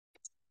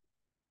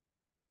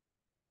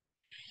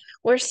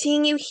We're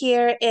seeing you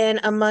here in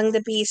Among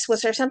the Beasts.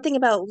 Was there something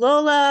about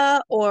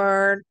Lola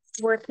or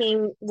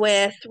working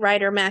with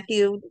writer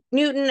Matthew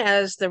Newton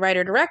as the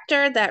writer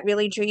director that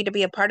really drew you to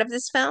be a part of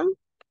this film?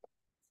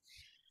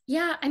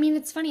 Yeah, I mean,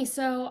 it's funny.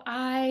 So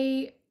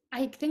I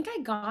think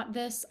I got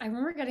this. I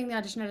remember getting the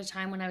audition at a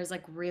time when I was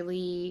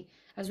really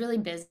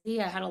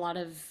busy. I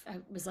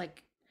was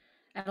like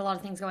I had a lot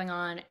of things going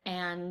on,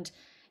 and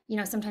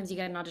sometimes you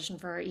get an audition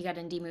for you get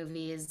indie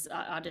movies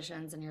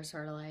auditions and you're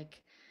sort of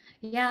like,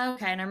 yeah,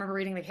 okay. And I remember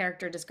reading the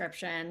character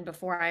description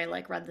before I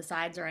like read the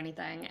sides or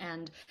anything,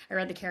 and I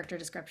read the character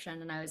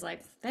description and I was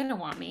like, they don't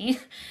want me.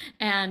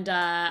 And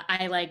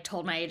I like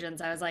told my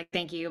agents, I was like,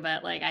 thank you,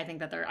 but like I think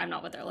that I'm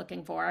not what they're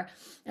looking for.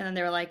 And then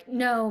they were like,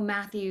 no,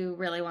 Matthew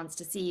really wants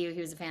to see you.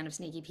 He was a fan of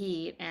Sneaky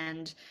Pete,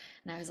 and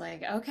I was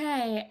like,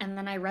 okay. And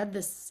then I read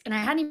this, and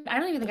I don't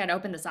even think I'd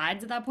opened the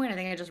sides at that point. I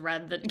think I just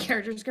read the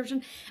character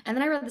description. And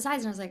then I read the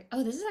sides and I was like,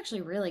 oh, this is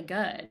actually really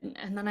good.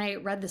 And then I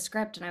read the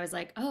script and I was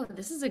like, oh,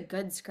 this is a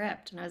good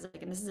script. And I was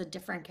like, and this is a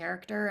different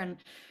character and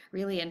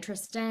really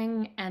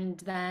interesting. And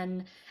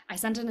then I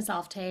sent in a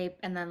self tape.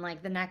 And then,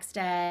 like, the next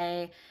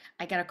day,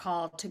 I get a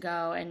call to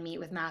go and meet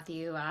with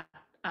Matthew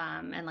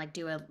and like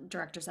do a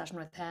director session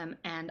with him,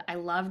 and I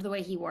loved the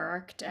way he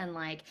worked, and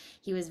like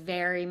he was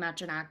very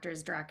much an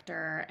actor's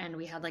director, and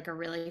we had like a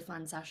really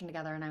fun session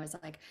together, and I was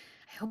like,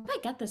 I hope I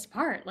get this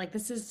part, like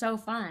this is so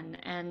fun.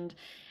 And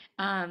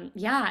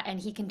yeah, and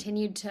he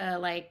continued to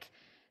like,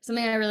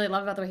 something I really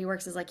love about the way he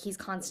works is like he's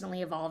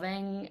constantly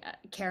evolving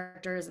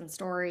characters and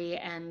story,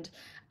 and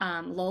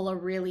Lola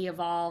really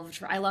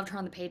evolved. I loved her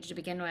on the page to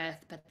begin with,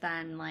 but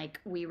then like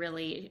we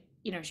really,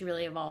 she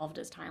really evolved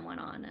as time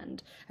went on,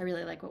 and I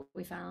really like what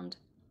we found.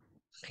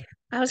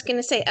 I was going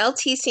to say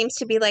LT seems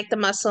to be like the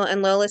muscle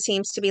and Lola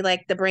seems to be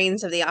like the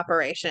brains of the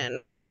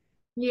operation.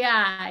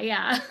 Yeah,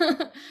 yeah.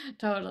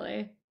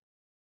 Totally.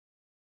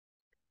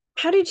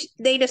 How did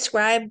they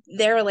describe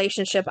their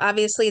relationship?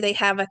 Obviously, they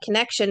have a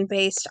connection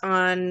based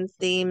on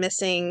the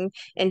missing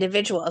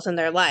individuals in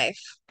their life.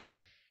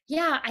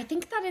 Yeah, I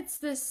think that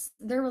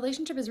their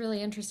relationship is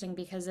really interesting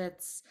because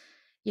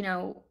you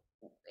know,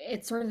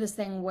 it's sort of this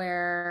thing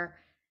where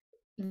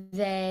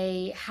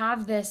they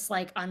have this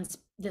like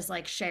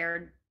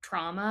shared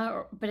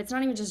trauma, but it's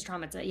not even just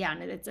trauma.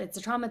 It's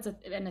a trauma,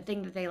 and a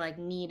thing that they like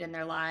need in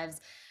their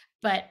lives,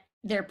 but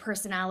their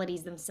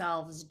personalities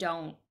themselves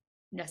don't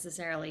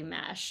necessarily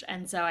mesh.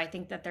 And so I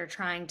think that they're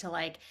trying to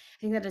like,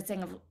 I think that it's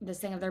thing of this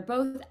thing of they're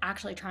both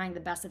actually trying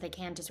the best that they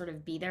can to sort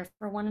of be there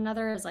for one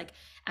another as like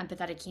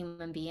empathetic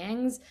human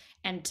beings,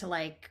 and to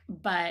like,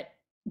 but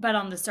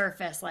on the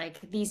surface, like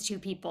these two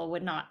people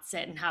would not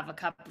sit and have a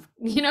cup of,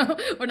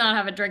 would not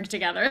have a drink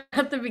together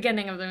at the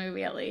beginning of the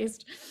movie, at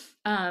least.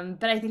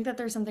 But I think that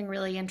there's something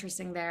really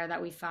interesting there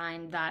that we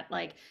find that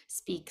like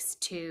speaks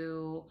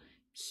to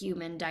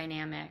human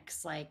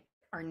dynamics, like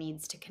our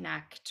needs to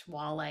connect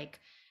while like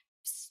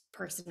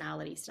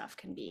personality stuff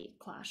can be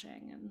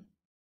clashing. And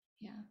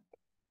yeah.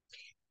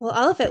 Well,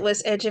 all of it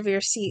was edge of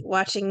your seat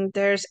watching.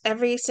 There's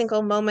every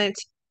single moment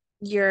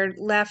you're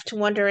left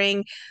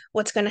wondering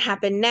what's going to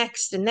happen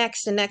next and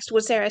next and next.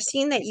 Was there a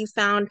scene that you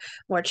found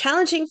more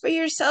challenging for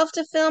yourself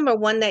to film, or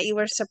one that you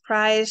were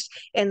surprised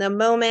in the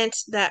moment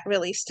that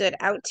really stood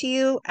out to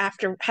you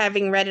after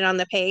having read it on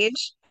the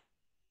page?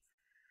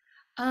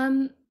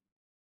 Um,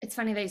 it's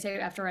funny that you say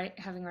after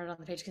having read it on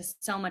the page, because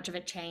so much of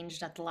it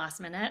changed at the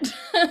last minute.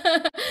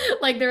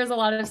 Like there was a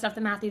lot of stuff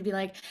that Matthew would be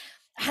like,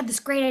 I had this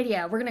great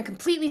idea. We're gonna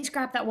completely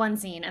scrap that one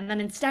scene, and then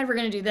instead we're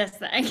gonna do this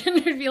thing. And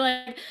it'd be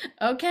like,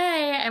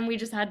 okay. And we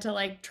just had to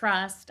like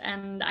trust,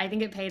 and I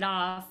think it paid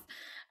off.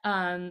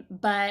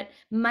 But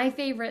my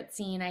favorite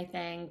scene, I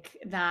think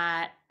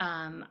that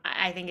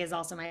I think is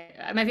also my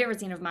favorite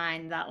scene of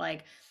mine that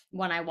like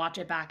when I watch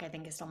it back, I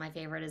think is still my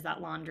favorite is the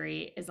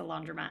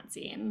laundromat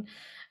scene.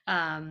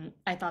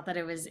 I thought that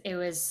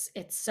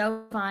it's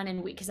so fun,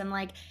 and because I'm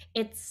like,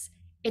 it's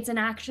an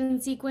action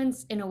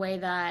sequence in a way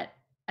that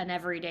an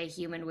everyday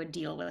human would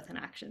deal with an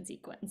action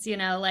sequence,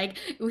 like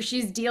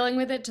she's dealing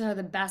with it to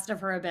the best of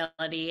her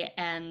ability,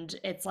 and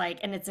it's like,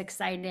 and it's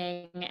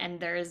exciting, and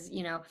there's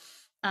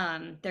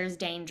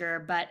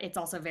danger, but it's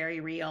also very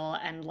real,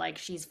 and like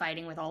she's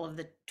fighting with all of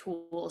the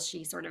tools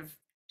she sort of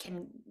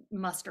can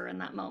muster in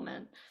that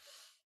moment.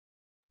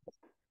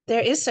 There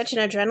is such an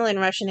adrenaline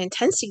rush and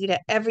intensity to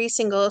every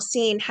single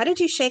scene. How did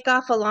you shake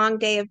off a long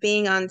day of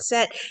being on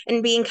set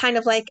and being kind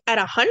of like at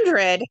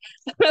 100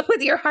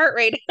 with your heart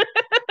rate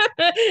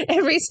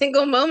every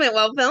single moment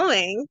while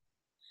filming?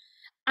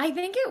 I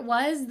think it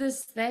was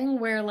this thing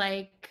where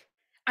like,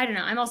 I don't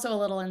know, I'm also a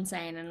little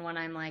insane, and when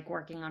I'm like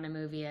working on a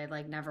movie, I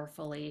like never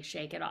fully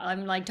shake it off.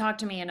 I'm like, talk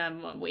to me in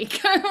a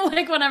week.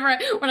 Like whenever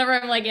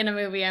I'm like in a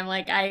movie,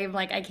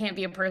 I can't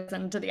be a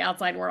person to the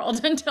outside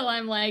world until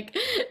I'm like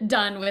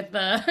done with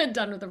the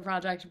done with the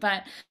project.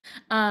 But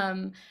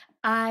um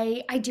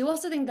I do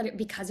also think that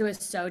because it was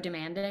so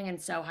demanding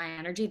and so high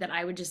energy, that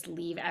I would just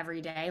leave every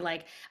day.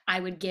 Like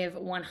I would give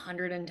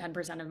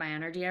 110% of my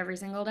energy every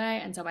single day.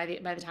 And so by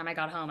the time I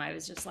got home, I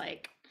was just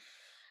like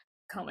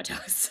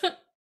comatose.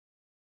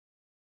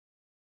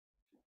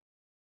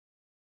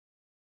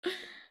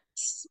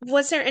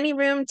 Was there any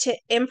room to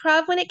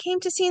improv when it came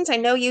to scenes? I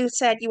know you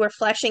said you were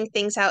fleshing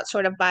things out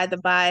sort of by the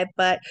by,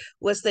 but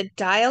was the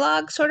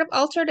dialogue sort of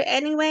altered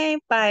anyway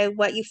by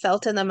what you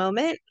felt in the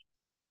moment?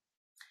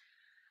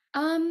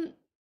 Um,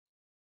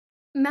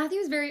 Matthew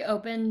is very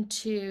open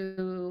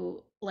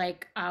to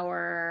like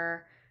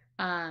um,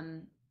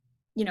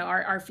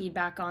 our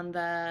feedback on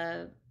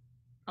the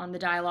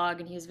dialogue,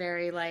 and he was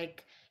very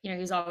like, he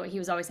was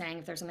always saying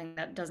if there's something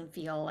that doesn't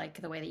feel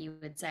like the way that you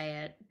would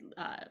say it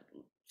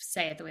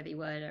the way that you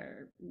would,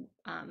 or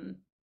um,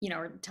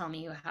 or tell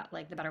me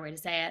like the better way to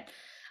say it.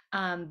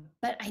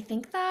 But I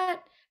think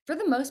that for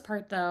the most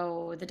part,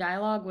 though, the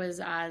dialogue was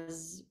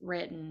as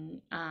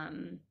written.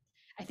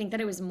 I think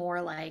that it was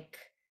more like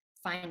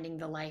finding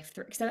the life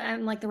through, because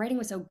I'm like the writing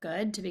was so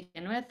good to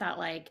begin with that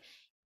like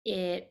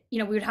we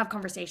would have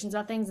conversations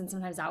about things, and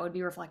sometimes that would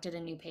be reflected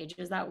in new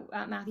pages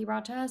that Matthew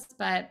brought to us.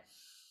 But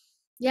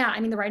yeah,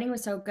 I mean, the writing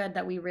was so good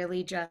that we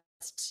really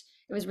just,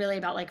 it was really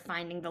about like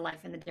finding the life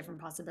and the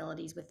different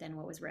possibilities within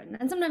what was written.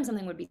 And sometimes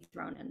something would be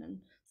thrown in and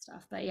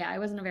stuff. But yeah, it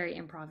wasn't a very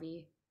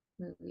improv-y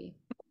movie.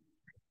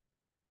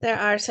 There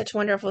are such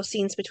wonderful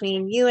scenes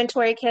between you and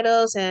Tori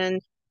Kittles and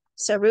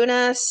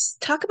Saruna.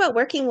 Talk about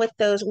working with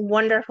those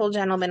wonderful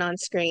gentlemen on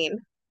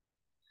screen.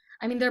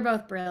 I mean, they're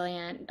both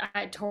brilliant.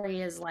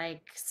 Tori is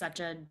like such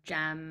a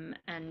gem,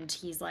 and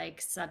he's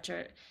such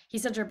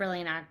a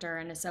brilliant actor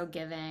and is so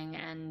giving,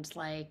 and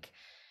like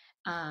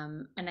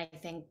and I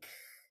think,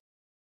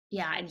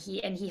 yeah, and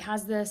he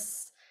has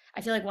this,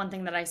 I feel like one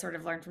thing that I sort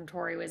of learned from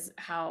Tori was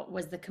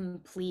the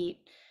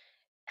complete,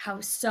 how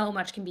so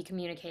much can be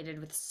communicated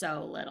with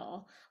so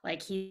little.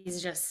 Like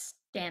he's just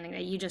standing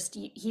there,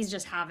 he's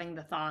just having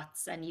the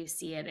thoughts, and you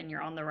see it, and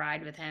you're on the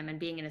ride with him, and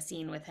being in a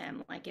scene with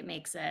him, like it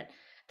makes it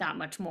that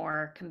much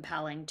more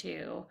compelling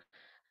too.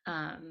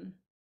 Um,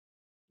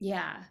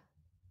 yeah.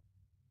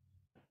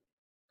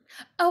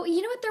 Oh,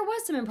 you know what? There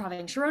was some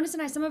improvising. Sharonis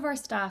and I, some of our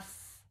stuff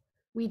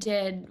we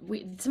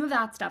some of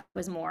that stuff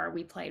was more,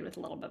 we played with a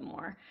little bit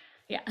more.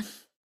 Yeah.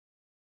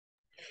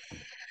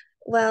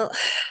 Well,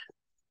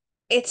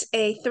 it's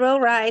a thrill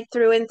ride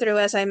through and through,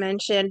 as I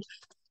mentioned.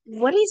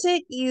 What is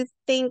it you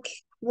think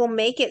will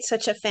make it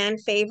such a fan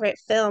favorite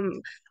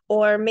film,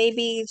 or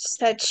maybe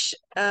such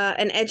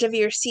an edge of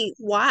your seat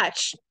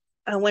watch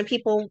when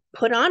people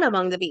put on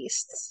Among the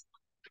Beasts?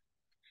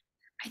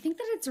 I think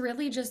that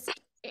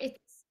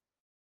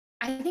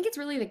I think it's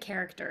really the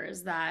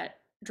characters that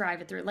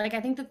drive it through. Like I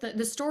think that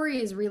the story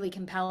is really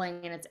compelling,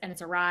 and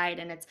it's a ride,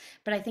 and it's,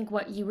 but I think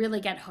what you really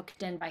get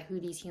hooked in by who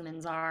these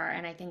humans are.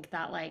 And I think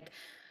that like,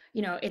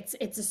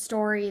 it's a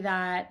story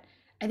that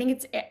I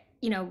think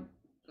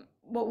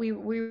what we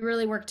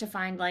really work to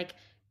find like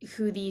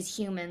who these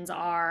humans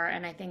are.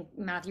 And I think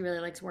Matthew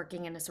really likes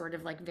working in a sort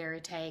of like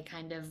verite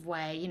kind of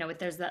way.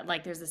 There's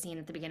the scene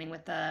at the beginning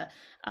with the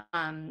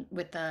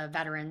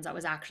veterans that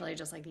was actually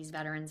just like these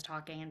veterans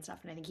talking and stuff.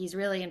 And I think he's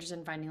really interested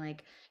in finding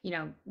like,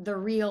 the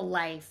real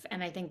life.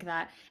 And I think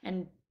that,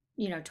 and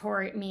me and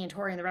Tori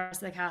and the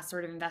rest of the cast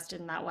sort of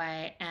invested in that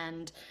way.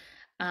 And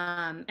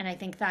I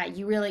think that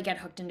you really get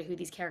hooked into who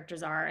these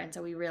characters are. And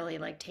so we really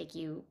like take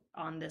you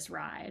on this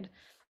ride,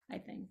 I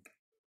think.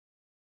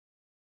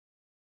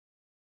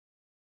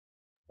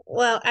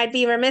 Well, I'd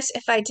be remiss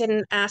if I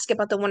didn't ask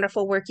about the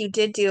wonderful work you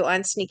did do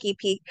on Sneaky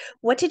Peek.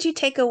 What did you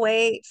take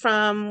away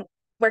from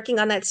working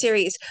on that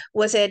series?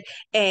 Was it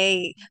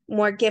a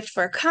more gift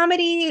for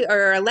comedy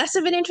or less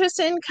of an interest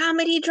in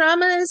comedy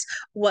dramas?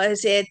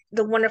 Was it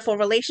the wonderful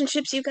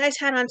relationships you guys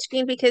had on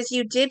screen? Because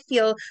you did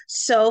feel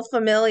so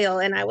familial,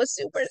 and I was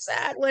super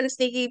sad when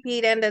Sneaky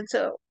Pete ended.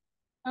 So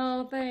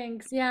Oh,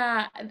 thanks.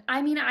 Yeah.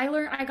 I mean,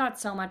 I got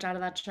so much out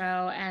of that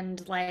show,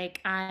 and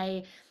like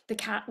the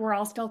cat, we're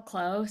all still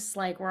close.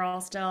 Like we all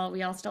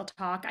still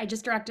talk. I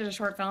just directed a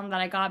short film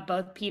that I got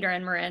both Peter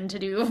and Marin to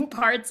do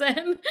parts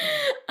in.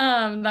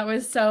 That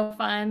was so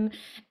fun.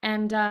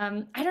 And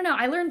I don't know,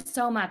 I learned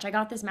so much. I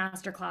got this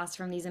master class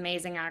from these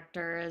amazing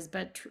actors,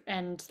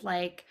 and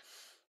like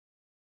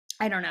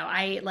I don't know.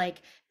 I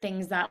like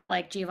things that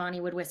like Giovanni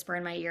would whisper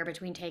in my ear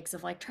between takes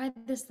of like, try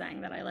this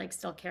thing, that I like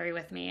still carry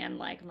with me. And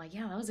like, I'm like,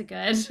 yeah, that was a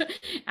good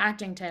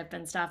acting tip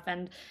and stuff.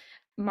 And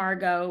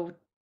Margot,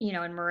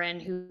 and Marin,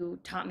 who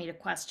taught me to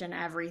question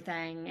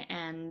everything.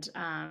 And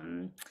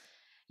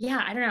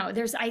yeah, I don't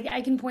know.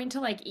 I can point to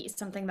like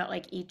something that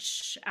like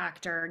each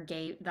actor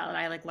gave, that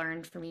I like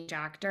learned from each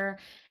actor.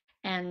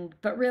 And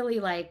but really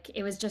like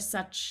it was just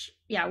such,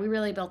 yeah, we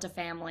really built a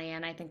family.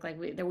 And I think like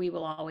we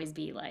will always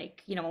be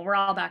like, when we're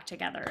all back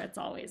together, it's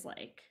always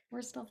like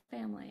we're still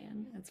family,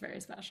 and it's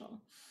very special.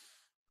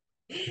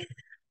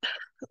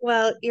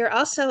 well, you're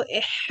also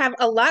have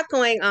a lot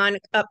going on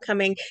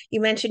upcoming. You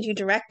mentioned you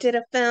directed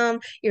a film.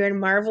 You're in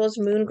Marvel's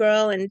Moon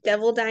Girl and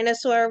Devil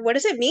Dinosaur. What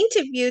does it mean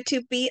to you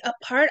to be a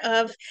part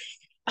of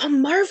a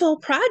Marvel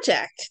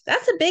project?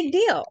 That's a big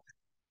deal.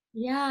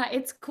 Yeah,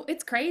 it's cool.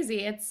 It's crazy.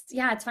 It's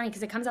funny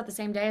because it comes out the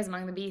same day as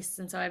Among the Beasts,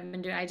 and so I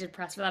did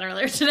press for that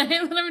earlier today,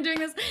 that I'm doing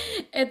this.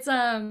 It's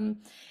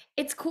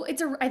it's cool.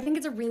 I think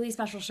it's a really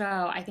special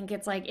show. I think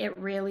it's like it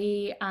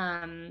really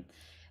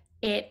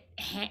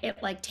it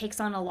like takes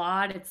on a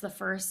lot. It's the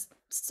first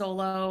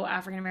solo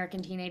African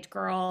American teenage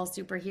girl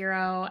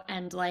superhero,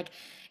 and like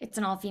it's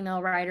an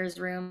all-female writers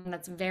room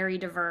that's very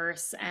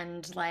diverse,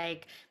 and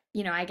like,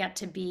 I get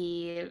to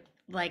be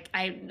like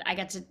I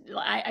get to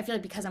I feel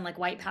like because I'm like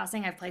white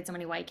passing, I've played so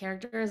many white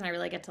characters, and I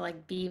really get to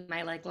like be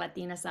my like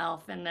Latina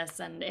self in this,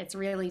 and it's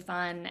really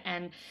fun,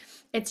 and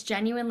it's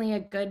genuinely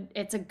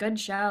it's a good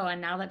show. And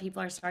now that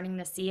people are starting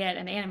to see it,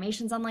 and the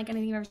animation's unlike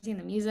anything you've ever seen,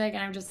 the music,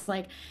 and I'm just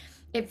like,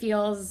 it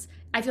feels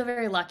I feel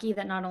very lucky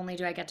that not only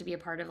do I get to be a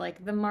part of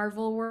like the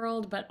Marvel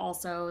world, but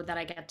also that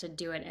I get to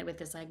do it with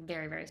this like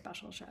very, very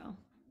special show.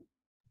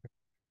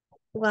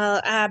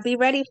 Well, be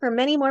ready for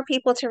many more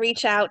people to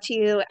reach out to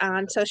you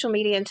on social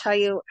media and tell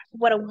you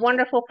what a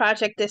wonderful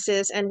project this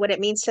is and what it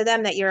means to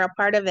them that you're a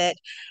part of it.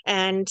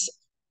 And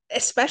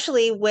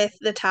especially with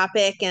the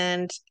topic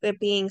and it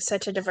being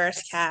such a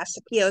diverse cast,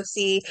 a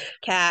POC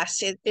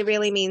cast, it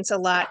really means a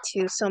lot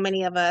to so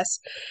many of us.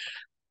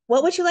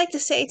 What would you like to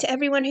say to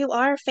everyone who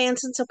are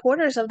fans and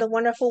supporters of the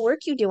wonderful work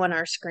you do on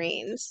our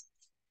screens?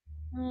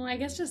 Oh, I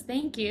guess just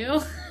thank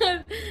you.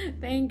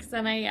 Thanks.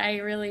 And I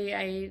really,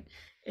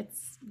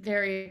 it's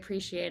very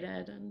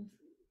appreciated. And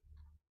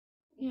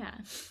yeah.